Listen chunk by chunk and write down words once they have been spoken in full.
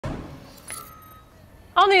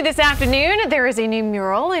All new this afternoon, there is a new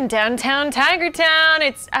mural in downtown Tigertown.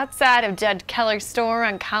 It's outside of Judge Keller's store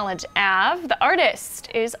on College Ave. The artist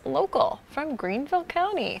is local from Greenville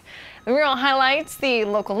County. The mural highlights the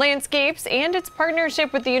local landscapes and its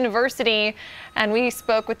partnership with the university. And we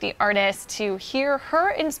spoke with the artist to hear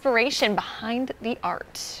her inspiration behind the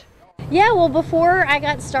art. Yeah, well, before I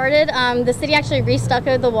got started, the city actually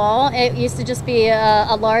restuccoed the wall. It used to just be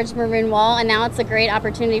a large maroon wall, and now it's a great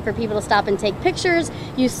opportunity for people to stop and take pictures.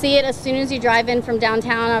 You see it as soon as you drive in from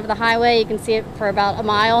downtown over the highway. You can see it for about a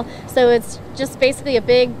mile. So it's just basically a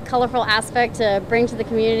big, colorful aspect to bring to the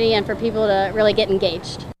community and for people to really get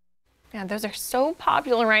engaged. Yeah, those are so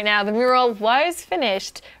popular right now. The mural was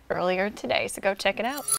finished earlier today, so go check it out.